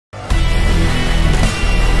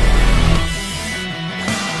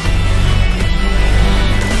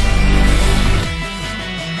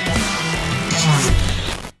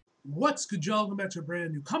What's good, y'all? Welcome back to a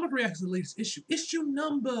brand new comic reaction to the latest issue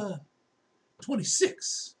number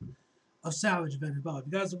 26 of Savage Avengers. If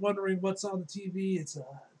you guys are wondering what's on the TV, it's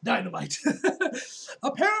Dynamite.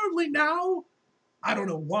 Apparently now, I don't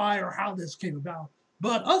know why or how this came about,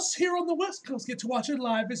 but us here on the West Coast get to watch it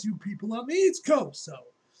live as you people on the East Coast. So,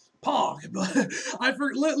 pog. But I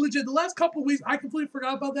forgot, legit, the last couple weeks, I completely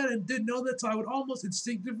forgot about that and didn't know that, so I would almost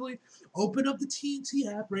instinctively open up the TNT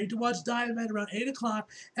app, ready to watch Dynamite around 8 o'clock,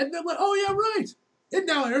 and then went, oh yeah, right, it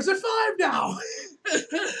now airs at 5 now.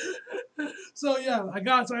 So yeah, I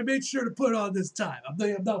made sure to put it on this time. I'm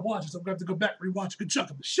not watching, so I'm going to have to go back and rewatch a good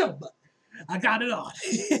chunk of the show, but I got it on.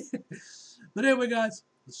 But anyway, guys,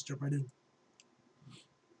 let's jump right in.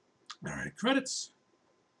 Alright, credits.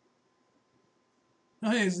 Oh,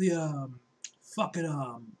 here's the fucking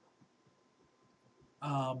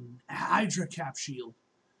Hydra cap shield.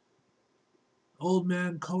 Old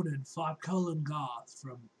man Conan fought Cullen Goth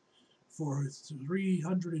for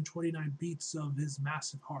 329 beats of his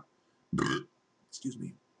massive heart. Excuse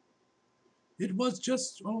me. It was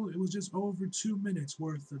just over 2 minutes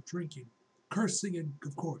worth of drinking, cursing, and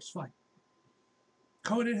of course fight.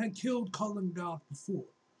 Conan had killed Cullen Goth before.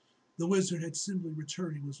 The wizard was simply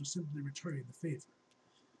returning the favor.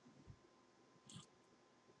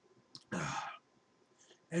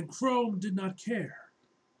 And Chrome did not care.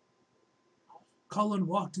 Cullen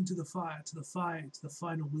walked into the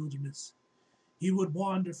final wilderness. He would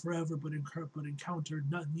wander forever, but encountered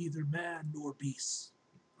neither man nor beast.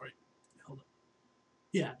 All right, hold on.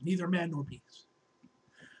 Yeah, neither man nor beast.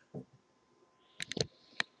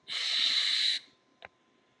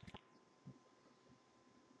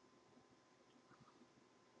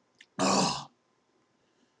 Oh.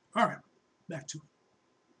 All right, back to it.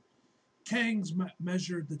 Kangs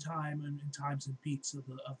measured the time in times and beats of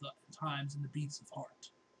the times and the beats of heart.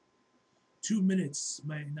 2 minutes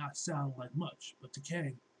may not sound like much, but to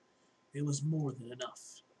Kang, it was more than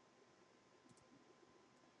enough.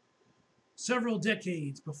 Several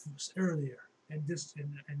decades earlier,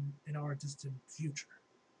 in our distant future.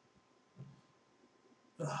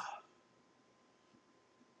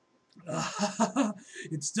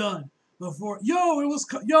 It's done.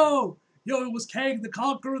 It was Kang the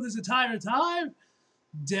Conqueror this entire time?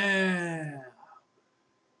 Damn.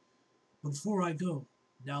 Before I go,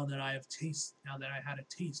 now that I had a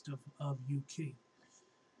taste of you, King.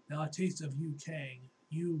 Now a taste of you, Kang,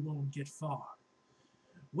 you won't get far.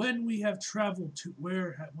 When we have traveled to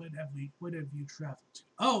when have you traveled to?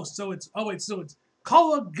 So it's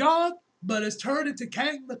Cullen Goth, but it's turned into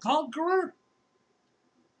Kang the Conqueror?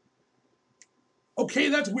 Okay,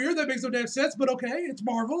 that's weird. That makes no damn sense, but okay, it's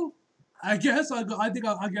Marvel. I guess I'll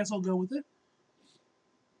go with it.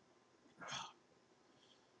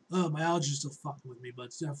 Oh, my allergies still fucking with me, but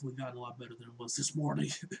it's definitely gotten a lot better than it was this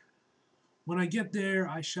morning. When I get there,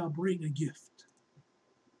 I shall bring a gift.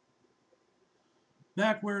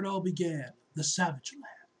 Back where it all began, the Savage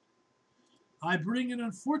Land. I bring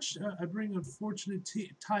unfortunate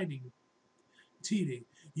tidings.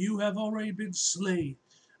 You have already been slain.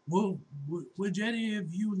 Would any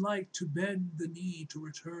of you like to bend the knee to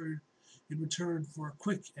return for a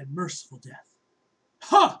quick and merciful death?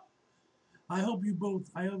 Ha! I hope you both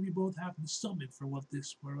have the stomach for what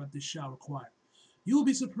this shall require. You will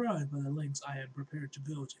be surprised by the lengths I am prepared to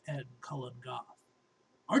go to end Cullen Goth.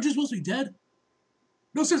 Aren't you supposed to be dead?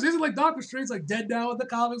 No, seriously, isn't like Doctor Strange like dead now in the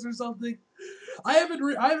comics or something? I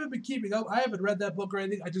haven't been keeping up. I haven't read that book or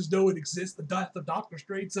anything. I just know it exists, the death of Doctor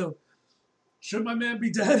Strange. So, should my man be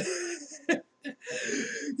dead?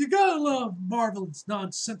 You gotta love Marvel's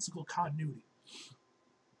nonsensical continuity.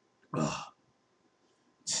 Ugh.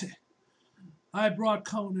 I brought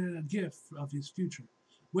Conan a gift of his future.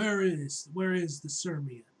 Where is the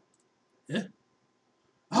Sirmian? Eh?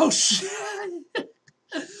 Oh shit!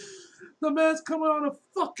 The man's coming on a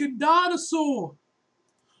fucking dinosaur!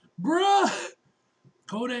 Bruh!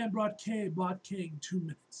 Conan brought King 2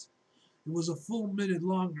 minutes. It was a full minute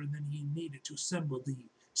longer than he needed to assemble the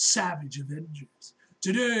Savage Avengers.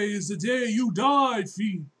 Today is the day you die,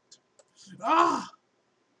 fiend! Ah!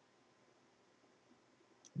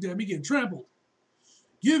 Damn, he getting trampled.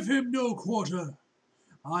 Give him no quarter.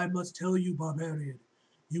 I must tell you, barbarian,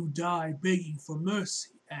 you die begging for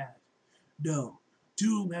mercy, and no,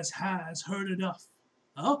 Doom has heard enough.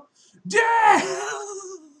 Huh? Damn!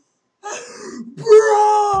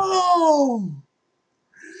 Bro!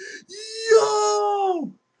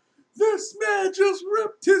 Yo! This man just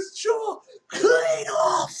ripped his jaw clean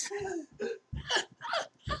off!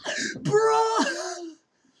 Bro!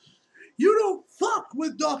 You don't fuck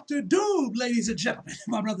with Dr. Doom, ladies and gentlemen,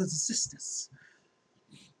 my brothers and sisters.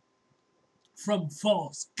 from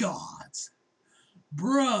false gods.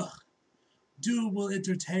 Bruh, doom will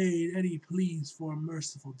entertain any pleas for a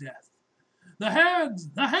merciful death. The hands!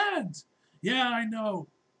 The hands! Yeah, I know.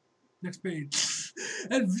 Next page.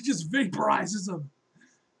 And just vaporizes them.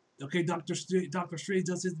 Okay, Doctor Strange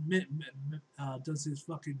does his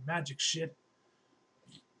fucking magic shit.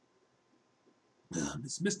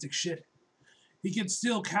 This mystic shit. He can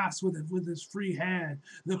still cast with his free hand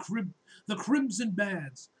the crimson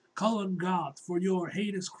bands. Cullen God, for your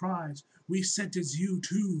heinous crimes, we sentence you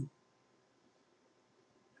to.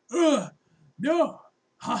 No!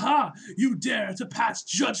 Haha! You dare to pass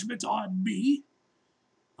judgment on me?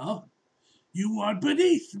 Huh? You are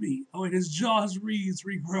beneath me. Oh, and his jaws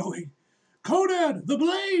regrowing. Conan, the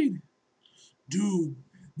blade! Doom,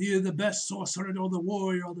 neither the best sorcerer nor the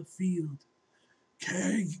warrior on the field.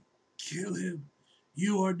 Kang, kill him.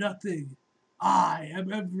 You are nothing. I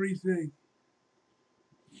am everything.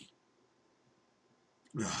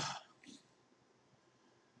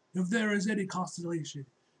 If there is any constellation,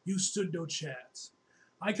 you stood no chance.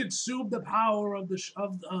 I consumed the power of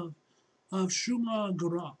Shuma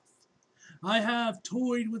Gorath. I have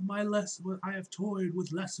toyed with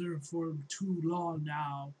lesser for too long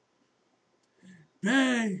now.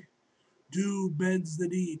 Bay, doom bends the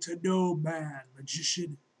knee to no man,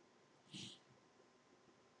 magician.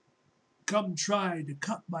 Come try to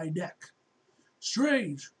cut my neck.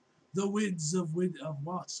 Strange, the winds of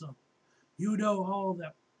Watson. You know all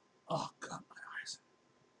that. Oh God, my eyes.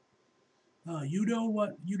 You know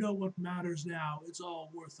what matters now. It's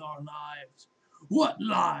all worth our lives. What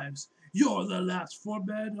lives? You're the last four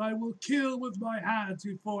men I will kill with my hands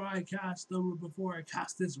before I cast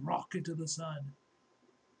this rock into the sun.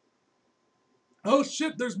 Oh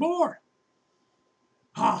shit, there's more.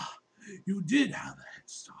 You did have a head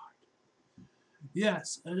start.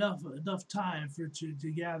 Yes, enough time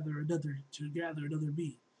to gather another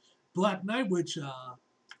me. Black Knight, which if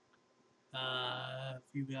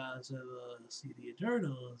you guys have seen the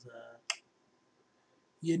Eternals,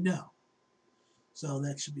 you know. So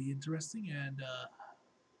that should be interesting, and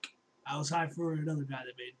I was hyped for another guy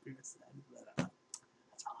that made an appearance, but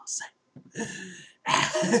that's all I'll say.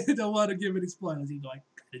 I don't want to give any spoilers, even though I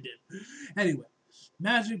kind of did. Anyway,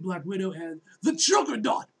 Magic, Black Widow, and the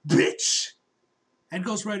Juggernaut, bitch! And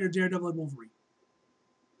Ghost Rider, Daredevil, and Wolverine.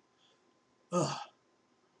 Ugh.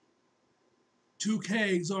 2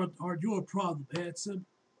 Kangs are your problem, handsome.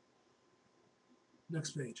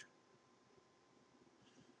 Next page.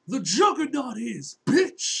 The Juggernaut is,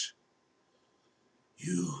 bitch!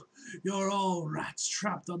 You're all rats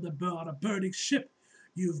trapped on a burning ship.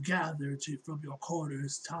 You've gathered from your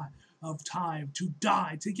corners of time to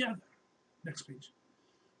die together. Next page.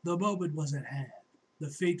 The moment was at hand. The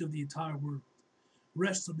fate of the entire world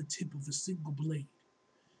rests on the tip of a single blade.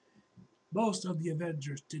 Most of the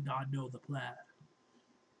Avengers did not know the plan,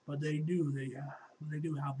 but they knew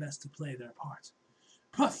how best to play their part.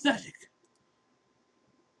 Pathetic!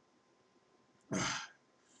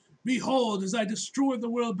 Behold, as I destroy the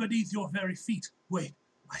world beneath your very feet. Wait,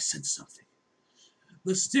 I said something.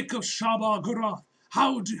 The stick of Shama Gorath.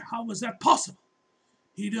 How was that possible?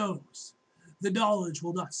 He knows. The knowledge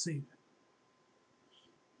will not save him.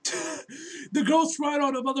 The Ghost Rider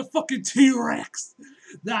on a motherfucking T-Rex.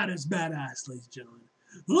 That is badass, ladies and gentlemen.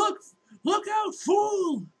 Look out,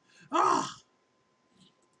 fool!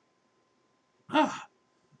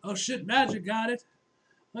 Oh shit, Magic got it.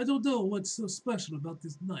 I don't know what's so special about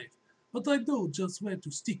this knife, but I know just where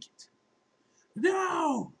to stick it.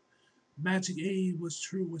 No! Magic aid was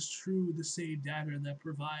true the same dagger that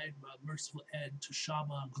provided a merciful end to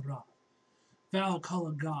Shama Gorath. Foul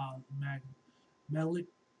color god, malignant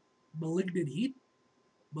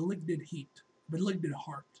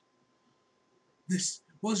heart. This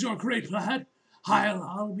was your great plan.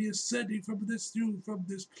 I'll be ascending from this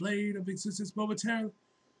plane of existence momentarily.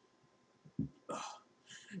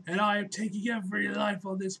 And I am taking every life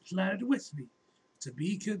on this planet with me. To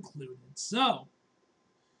be concluded. So,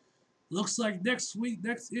 looks like next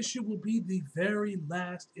issue will be the very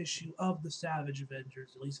last issue of the Savage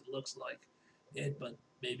Avengers. At least it looks like it, but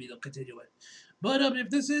maybe they'll continue it. But if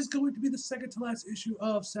this is going to be the second to last issue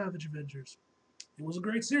of Savage Avengers, it was a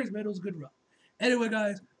great series, man. It was a good run. Anyway,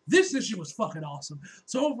 guys, this issue was fucking awesome.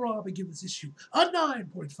 So overall, I'll be giving this issue a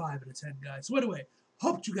 9.5 out of 10, guys. So anyway,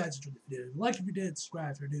 hope you guys enjoyed the video. Like if you did,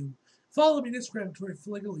 subscribe if you're new. Follow me on Instagram and Twitter,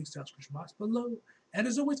 filling the links down in the description box below. And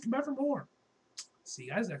as always, come back for more. See you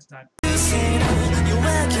guys next time. You